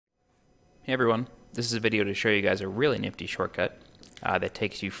Hey everyone, this is a video to show you guys a really nifty shortcut that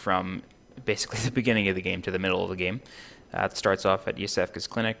takes you from basically the beginning of the game to the middle of the game. It starts off at Iosefka's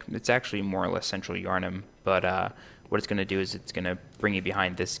clinic. It's actually more or less central Yharnam, but what it's going to do is it's going to bring you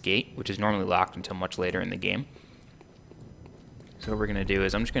behind this gate, which is normally locked until much later in the game. So what we're going to do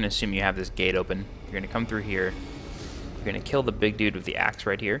is I'm just going to assume you have this gate open. You're going to come through here. You're going to kill the big dude with the axe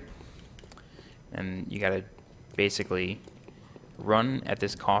right here. And you got to basically run at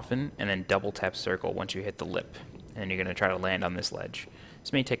this coffin and then double tap circle once you hit the lip. And you're going to try to land on this ledge.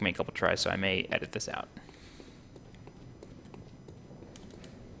 This may take me a couple tries, so I may edit this out.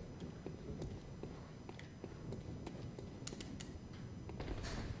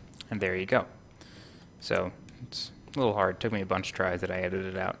 And there you go. So it's a little hard. It took me a bunch of tries that I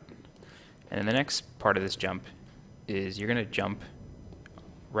edited out. And then the next part of this jump is you're going to jump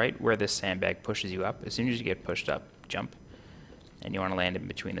right where this sandbag pushes you up. As soon as you get pushed up, jump. And you want to land in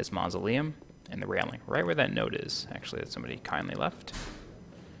between this mausoleum and the railing, right where that note is, actually, that somebody kindly left.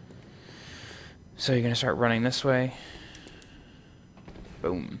 So you're going to start running this way.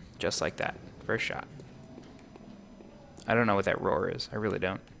 Boom. Just like that. First shot. I don't know what that roar is. I really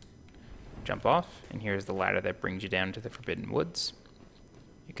don't. Jump off, and here's the ladder that brings you down to the Forbidden Woods.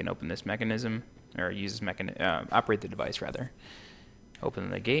 You can open this mechanism, or use this operate the device, rather. Open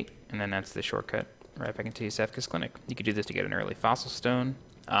the gate, and then that's the shortcut right back into Iosefka's clinic. You could do this to get an early fossil stone.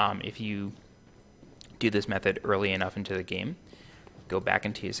 If you do this method early enough into the game, go back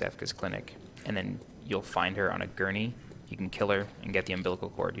into Iosefka's clinic, and then you'll find her on a gurney. You can kill her and get the umbilical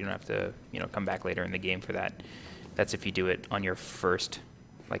cord. You don't have to, come back later in the game for that. That's if you do it on your first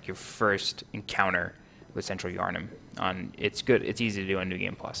encounter with Central Yharnam. It's good. It's easy to do on New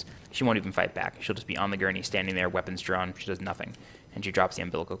Game Plus. She won't even fight back. She'll just be on the gurney, standing there, weapons drawn. She does nothing, and she drops the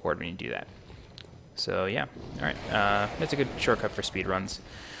umbilical cord when you do that. So yeah, all right. That's a good shortcut for speedruns.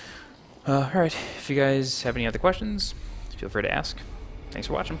 All right. If you guys have any other questions, feel free to ask. Thanks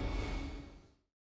for watching.